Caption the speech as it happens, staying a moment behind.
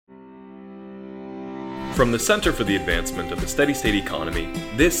From the Center for the Advancement of the Steady State Economy,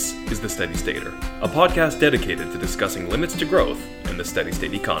 this is The Steady Stater, a podcast dedicated to discussing limits to growth in the steady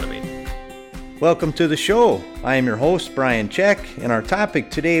state economy. Welcome to the show. I am your host, Brian Check, and our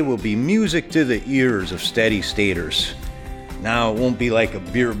topic today will be music to the ears of steady staters. Now, it won't be like a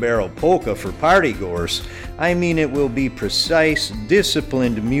beer barrel polka for partygoers. I mean, it will be precise,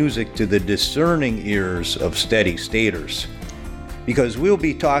 disciplined music to the discerning ears of steady staters. Because we'll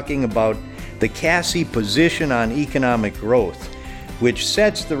be talking about the CASSE position on economic growth, which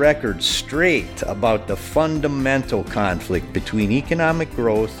sets the record straight about the fundamental conflict between economic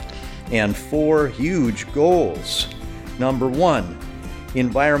growth and four huge goals. Number 1,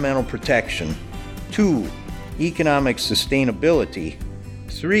 environmental protection. 2, economic sustainability.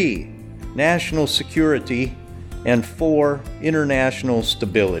 3, national security. And 4, international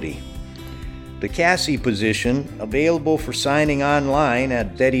stability. The CASSE position, available for signing online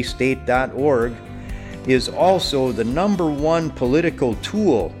at steadystate.org, is also the number 1 political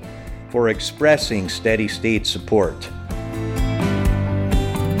tool for expressing steady state support.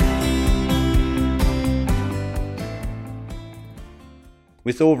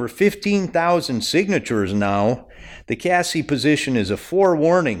 With over 15,000 signatures now, the CASSE position is a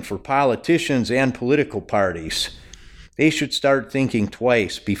forewarning for politicians and political parties. They should start thinking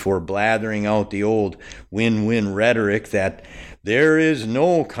twice before blathering out the old win-win rhetoric that there is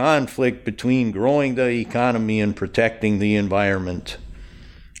no conflict between growing the economy and protecting the environment.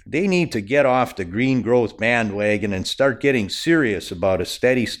 They need to get off the green growth bandwagon and start getting serious about a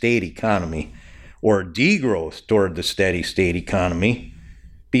steady state economy, or degrowth toward the steady state economy,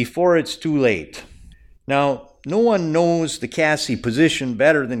 before it's too late. Now, no one knows the CASSE position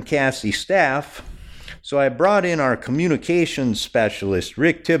better than CASSE staff, so I brought in our communications specialist,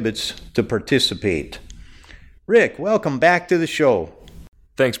 Rick Tibbetts, to participate. Rick, welcome back to the show.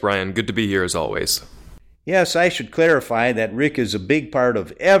 Thanks, Brian. Good to be here as always. Yes, I should clarify that Rick is a big part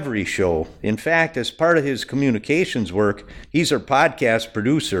of every show. In fact, as part of his communications work, he's our podcast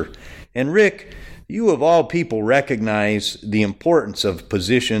producer. And Rick, you of all people recognize the importance of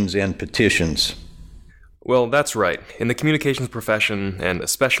positions and petitions. Well, that's right. In the communications profession, and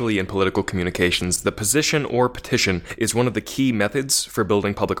especially in political communications, the position or petition is one of the key methods for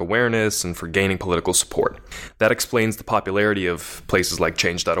building public awareness and for gaining political support. That explains the popularity of places like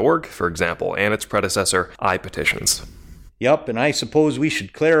Change.org, for example, and its predecessor, iPetitions. Yup, and I suppose we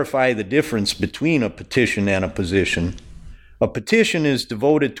should clarify the difference between a petition and a position. A petition is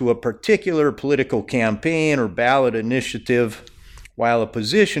devoted to a particular political campaign or ballot initiative, while a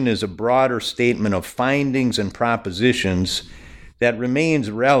position is a broader statement of findings and propositions that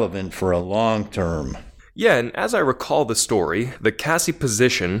remains relevant for a long term. Yeah, and as I recall the story, the CASSE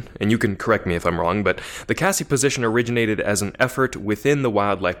position, and you can correct me if I'm wrong, but the CASSE position originated as an effort within the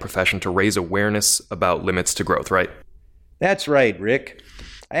wildlife profession to raise awareness about limits to growth, right? That's right, Rick.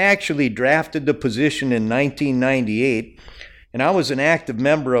 I actually drafted the position in 1998, and I was an active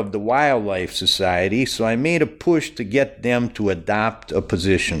member of the Wildlife Society, so I made a push to get them to adopt a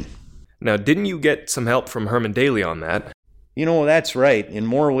position. Now, didn't you get some help from Herman Daly on that? You know, that's right, in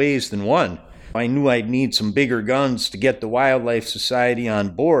more ways than one. I knew I'd need some bigger guns to get the Wildlife Society on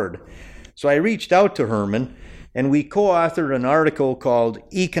board, so I reached out to Herman, and we co-authored an article called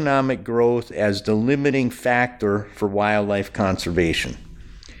Economic Growth as the Limiting Factor for Wildlife Conservation.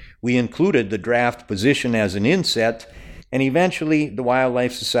 We included the draft position as an inset, and eventually the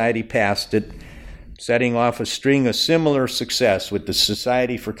Wildlife Society passed it, setting off a string of similar success with the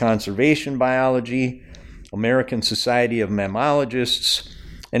Society for Conservation Biology, American Society of Mammalogists,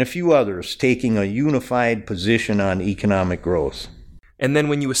 and a few others taking a unified position on economic growth. And then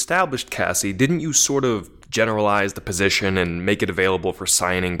when you established CASSE, didn't you sort of generalize the position and make it available for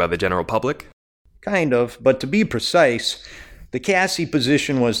signing by the general public? Kind of, but to be precise, the CASSE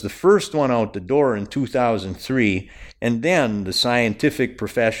position was the first one out the door in 2003, and then the scientific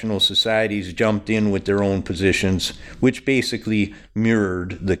professional societies jumped in with their own positions, which basically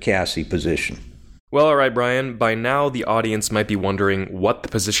mirrored the CASSE position. Well, all right, Brian, by now the audience might be wondering what the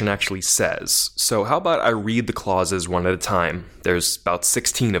position actually says. So how about I read the clauses one at a time? There's about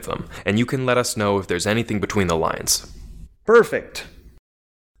 16 of them, and you can let us know if there's anything between the lines. Perfect.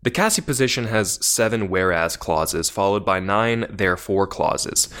 The CASSE position has 7 whereas clauses, followed by 9 therefore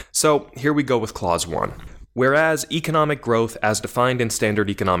clauses. So here we go with clause 1. Whereas economic growth as defined in standard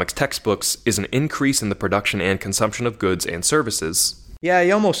economics textbooks is an increase in the production and consumption of goods and services. Yeah,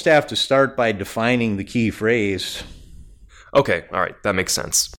 you almost have to start by defining the key phrase. Okay, alright, that makes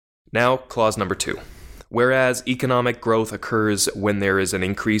sense. Now, clause number 2. Whereas economic growth occurs when there is an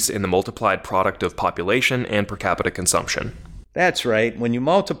increase in the multiplied product of population and per capita consumption. That's right. When you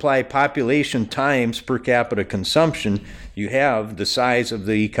multiply population times per capita consumption, you have the size of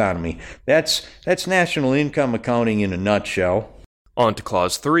the economy. That's national income accounting in a nutshell. On to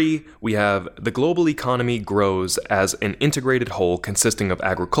Clause 3, we have the global economy grows as an integrated whole consisting of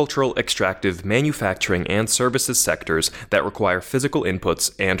agricultural, extractive, manufacturing, and services sectors that require physical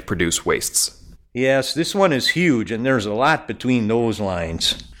inputs and produce wastes. Yes, this one is huge, and there's a lot between those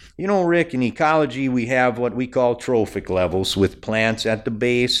lines. You know, Rick, in ecology, we have what we call trophic levels, with plants at the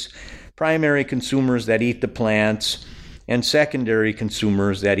base, primary consumers that eat the plants, and secondary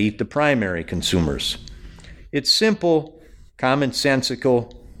consumers that eat the primary consumers. It's simple,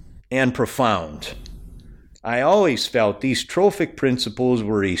 commonsensical, and profound. I always felt these trophic principles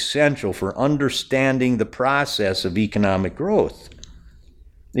were essential for understanding the process of economic growth.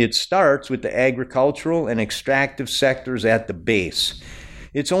 It starts with the agricultural and extractive sectors at the base.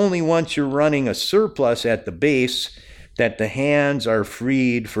 It's only once you're running a surplus at the base that the hands are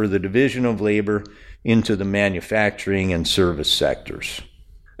freed for the division of labor into the manufacturing and service sectors.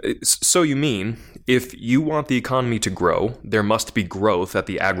 So you mean, if you want the economy to grow, there must be growth at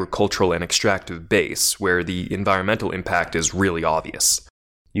the agricultural and extractive base, where the environmental impact is really obvious.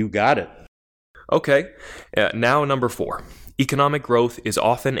 You got it. Okay, now number 4. Economic growth is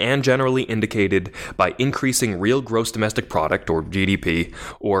often and generally indicated by increasing real gross domestic product, or GDP,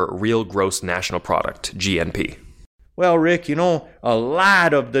 or real gross national product, GNP. Well, Rick, you know, a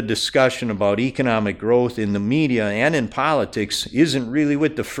lot of the discussion about economic growth in the media and in politics isn't really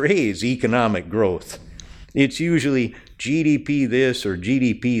with the phrase economic growth. It's usually GDP this or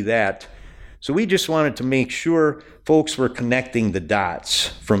GDP that. So we just wanted to make sure folks were connecting the dots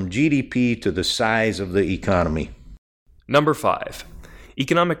from GDP to the size of the economy. Number 5.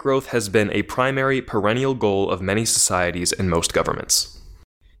 Economic growth has been a primary perennial goal of many societies and most governments.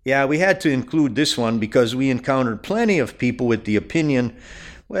 Yeah, we had to include this one because we encountered plenty of people with the opinion,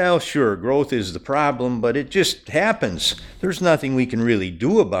 well, sure, growth is the problem, but it just happens. There's nothing we can really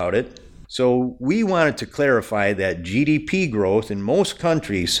do about it. So we wanted to clarify that GDP growth in most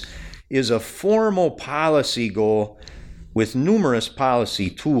countries is a formal policy goal with numerous policy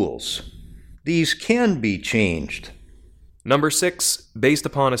tools. These can be changed. Number 6, based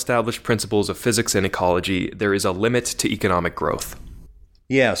upon established principles of physics and ecology, there is a limit to economic growth.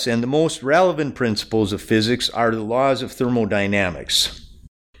 Yes, and the most relevant principles of physics are the laws of thermodynamics.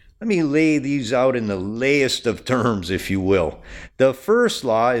 Let me lay these out in the layest of terms, if you will. The first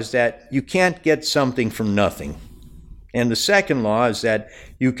law is that you can't get something from nothing. And the second law is that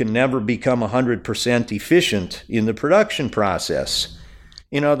you can never become 100% efficient in the production process.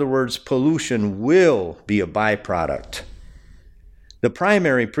 In other words, pollution will be a byproduct. The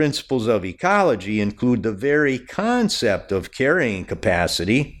primary principles of ecology include the very concept of carrying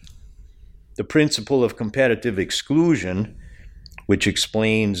capacity, the principle of competitive exclusion, which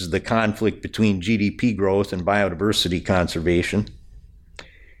explains the conflict between GDP growth and biodiversity conservation,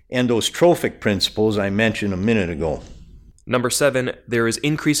 and those trophic principles I mentioned a minute ago. Number 7, there is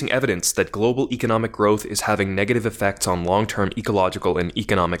increasing evidence that global economic growth is having negative effects on long-term ecological and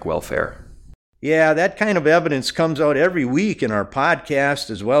economic welfare. Yeah, that kind of evidence comes out every week in our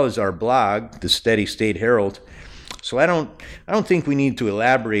podcast as well as our blog, the Steady State Herald. So I don't think we need to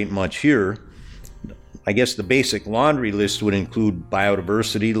elaborate much here. I guess the basic laundry list would include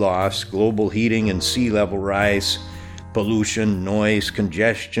biodiversity loss, global heating and sea level rise, pollution, noise,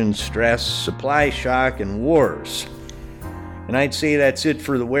 congestion, stress, supply shock, and wars. And I'd say that's it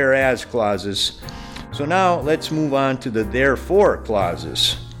for the whereas clauses. So now let's move on to the therefore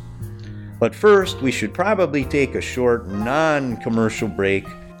clauses. But first, we should probably take a short, non-commercial break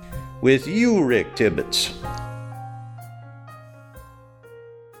with you, Rick Tibbetts.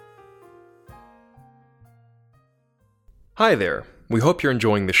 Hi there. We hope you're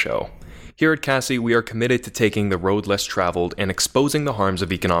enjoying the show. Here at CASSE, we are committed to taking the road less traveled and exposing the harms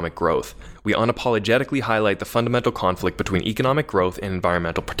of economic growth. We unapologetically highlight the fundamental conflict between economic growth and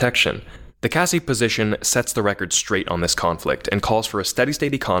environmental protection. The CASSE position sets the record straight on this conflict and calls for a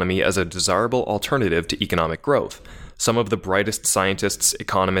steady-state economy as a desirable alternative to economic growth. Some of the brightest scientists,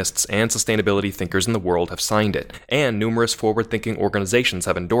 economists, and sustainability thinkers in the world have signed it, and numerous forward-thinking organizations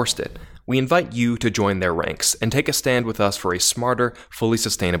have endorsed it. We invite you to join their ranks and take a stand with us for a smarter, fully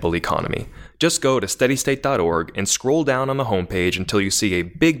sustainable economy. Just go to steadystate.org and scroll down on the homepage until you see a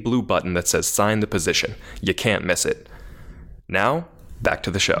big blue button that says Sign the Position. You can't miss it. Now, back to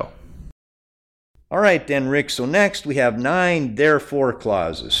the show. All right then, Rick, so next we have 9 therefore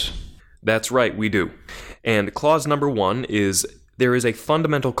clauses. That's right, we do. And clause number 1 is, there is a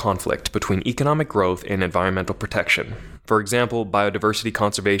fundamental conflict between economic growth and environmental protection. For example, biodiversity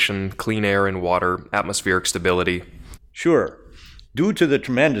conservation, clean air and water, atmospheric stability. Sure. Due to the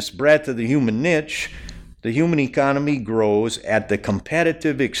tremendous breadth of the human niche, the human economy grows at the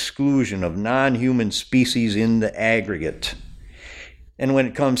competitive exclusion of non-human species in the aggregate. And when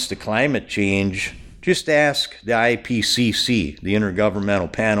it comes to climate change, just ask the IPCC, the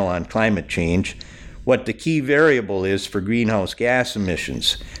Intergovernmental Panel on Climate Change, what the key variable is for greenhouse gas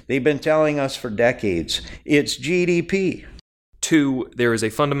emissions. They've been telling us for decades. It's GDP. 2, there is a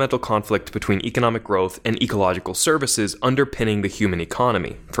fundamental conflict between economic growth and ecological services underpinning the human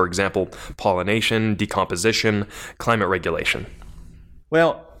economy. For example, pollination, decomposition, climate regulation.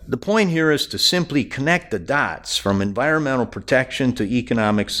 Well, the point here is to simply connect the dots from environmental protection to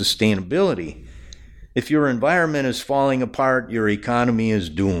economic sustainability. If your environment is falling apart, your economy is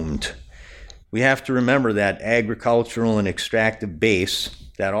doomed. We have to remember that agricultural and extractive base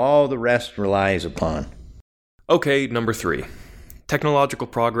that all the rest relies upon. Okay, number 3. Technological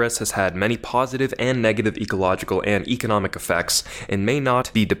progress has had many positive and negative ecological and economic effects and may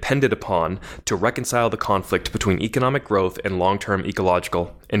not be depended upon to reconcile the conflict between economic growth and long-term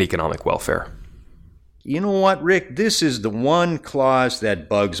ecological and economic welfare. You know what, Rick? This is the one clause that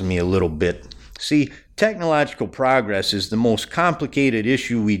bugs me a little bit. See, technological progress is the most complicated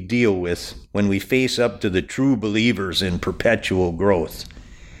issue we deal with when we face up to the true believers in perpetual growth.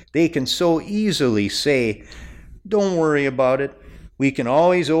 They can so easily say, "Don't worry about it. We can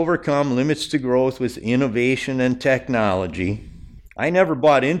always overcome limits to growth with innovation and technology." I never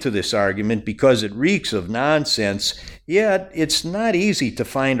bought into this argument because it reeks of nonsense, yet it's not easy to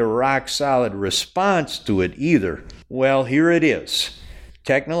find a rock-solid response to it either. Well, here it is.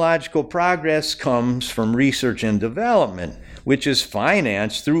 Technological progress comes from research and development, which is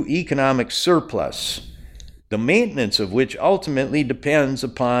financed through economic surplus, the maintenance of which ultimately depends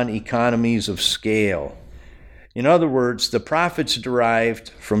upon economies of scale. In other words, the profits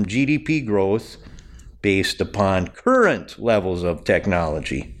derived from GDP growth based upon current levels of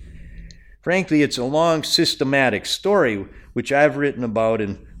technology. Frankly, it's a long systematic story, which I've written about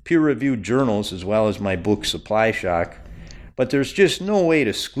in peer-reviewed journals as well as my book Supply Shock. But there's just no way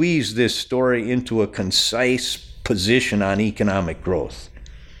to squeeze this story into a concise position on economic growth.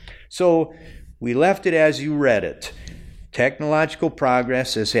 So we left it as you read it. Technological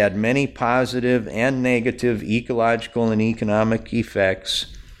progress has had many positive and negative ecological and economic effects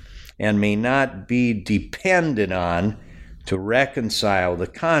and may not be depended on to reconcile the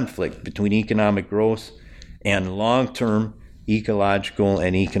conflict between economic growth and long-term ecological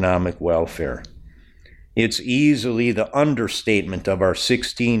and economic welfare. It's easily the understatement of our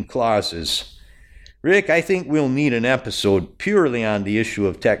 16 clauses. Rick, I think we'll need an episode purely on the issue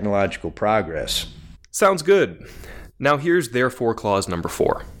of technological progress. Sounds good. Now here's therefore clause number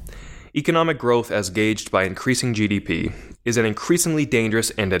 4. Economic growth as gauged by increasing GDP is an increasingly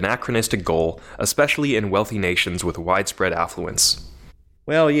dangerous and anachronistic goal, especially in wealthy nations with widespread affluence.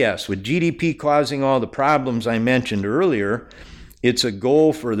 Well, yes, with GDP causing all the problems I mentioned earlier, it's a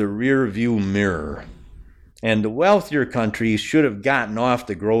goal for the rear-view mirror. And the wealthier countries should have gotten off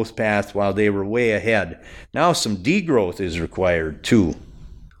the growth path while they were way ahead. Now some degrowth is required, too.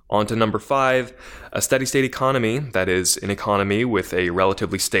 On to number 5, a steady-state economy, that is, an economy with a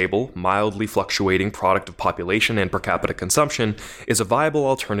relatively stable, mildly fluctuating product of population and per capita consumption, is a viable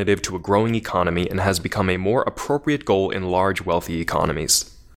alternative to a growing economy and has become a more appropriate goal in large, wealthy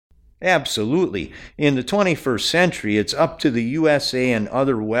economies. Absolutely. In the 21st century, it's up to the USA and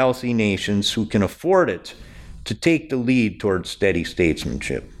other wealthy nations who can afford it to take the lead towards steady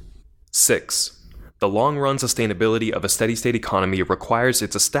statesmanship. 6. The long-run sustainability of a steady-state economy requires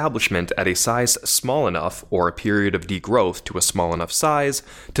its establishment at a size small enough, or a period of degrowth to a small enough size,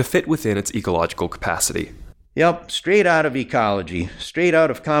 to fit within its ecological capacity. Yep, straight out of ecology, straight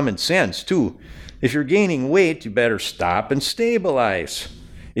out of common sense, too. If you're gaining weight, you better stop and stabilize.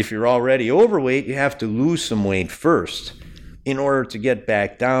 If you're already overweight, you have to lose some weight first in order to get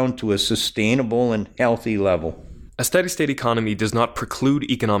back down to a sustainable and healthy level. A steady-state economy does not preclude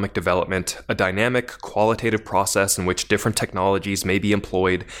economic development, a dynamic, qualitative process in which different technologies may be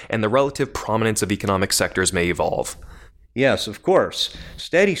employed and the relative prominence of economic sectors may evolve. Yes, of course.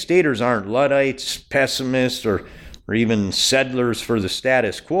 Steady-staters aren't Luddites, pessimists, or even settlers for the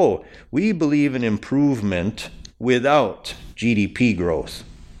status quo. We believe in improvement without GDP growth.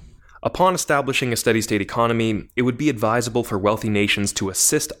 Upon establishing a steady-state economy, it would be advisable for wealthy nations to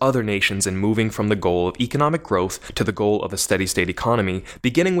assist other nations in moving from the goal of economic growth to the goal of a steady-state economy,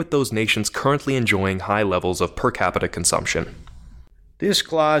 beginning with those nations currently enjoying high levels of per capita consumption. This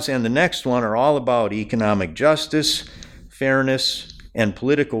clause and the next one are all about economic justice, fairness, and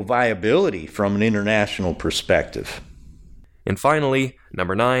political viability from an international perspective. And finally,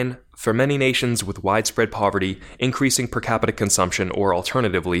 number 9, For many nations with widespread poverty, increasing per capita consumption or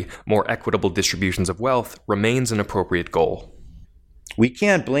alternatively, more equitable distributions of wealth remains an appropriate goal. We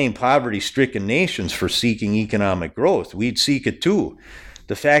can't blame poverty-stricken nations for seeking economic growth. We'd seek it too.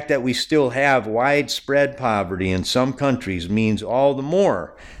 The fact that we still have widespread poverty in some countries means all the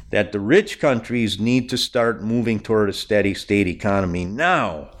more that the rich countries need to start moving toward a steady state economy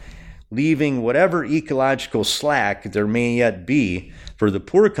now, leaving whatever ecological slack there may yet be for the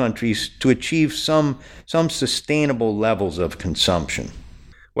poor countries to achieve some sustainable levels of consumption.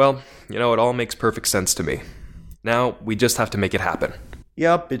 Well, it all makes perfect sense to me. Now, we just have to make it happen.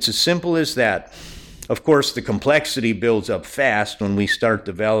 Yep, it's as simple as that. Of course, the complexity builds up fast when we start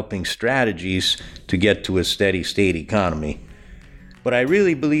developing strategies to get to a steady state economy. But I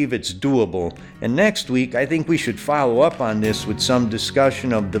really believe it's doable, and next week I think we should follow up on this with some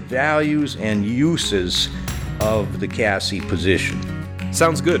discussion of the values and uses of the CASSE position.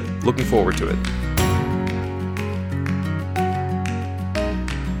 Sounds good. Looking forward to it.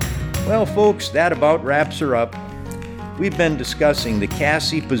 Well, folks, that about wraps her up. We've been discussing the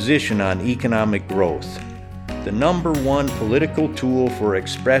CASSE position on economic growth, the number one political tool for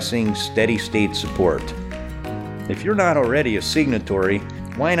expressing steady state support. If you're not already a signatory,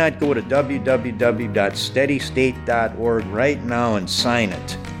 why not go to www.steadystate.org right now and sign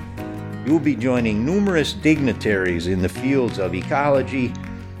it? You'll be joining numerous dignitaries in the fields of ecology,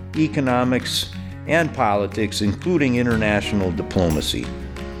 economics, and politics, including international diplomacy.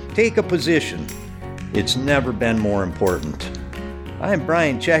 Take a position. It's never been more important. I'm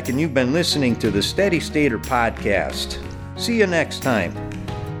Brian Check, and you've been listening to the Steady Stater Podcast. See you next time.